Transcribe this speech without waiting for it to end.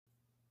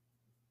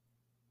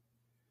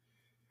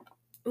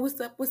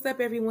What's up,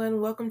 everyone?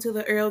 Welcome to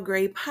the Earl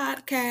Grey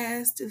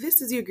podcast.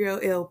 This is your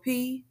girl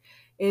LP,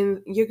 and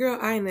your girl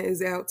Ina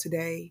is out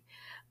today.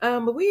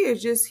 But we are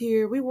just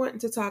here. We want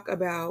to talk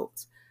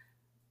about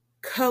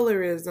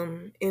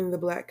colorism in the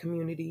Black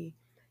community,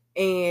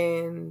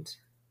 and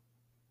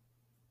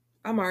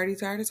I'm already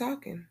tired of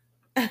talking.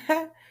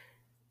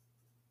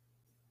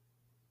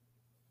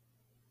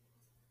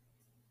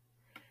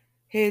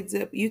 Heads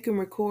up, you can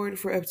record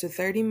for up to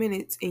 30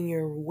 minutes in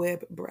your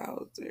web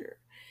browser.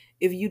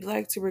 If you'd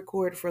like to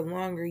record for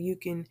longer, you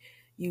can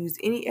use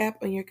any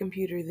app on your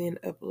computer, then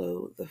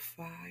upload the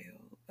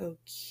file.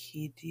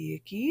 Okie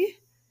dokie.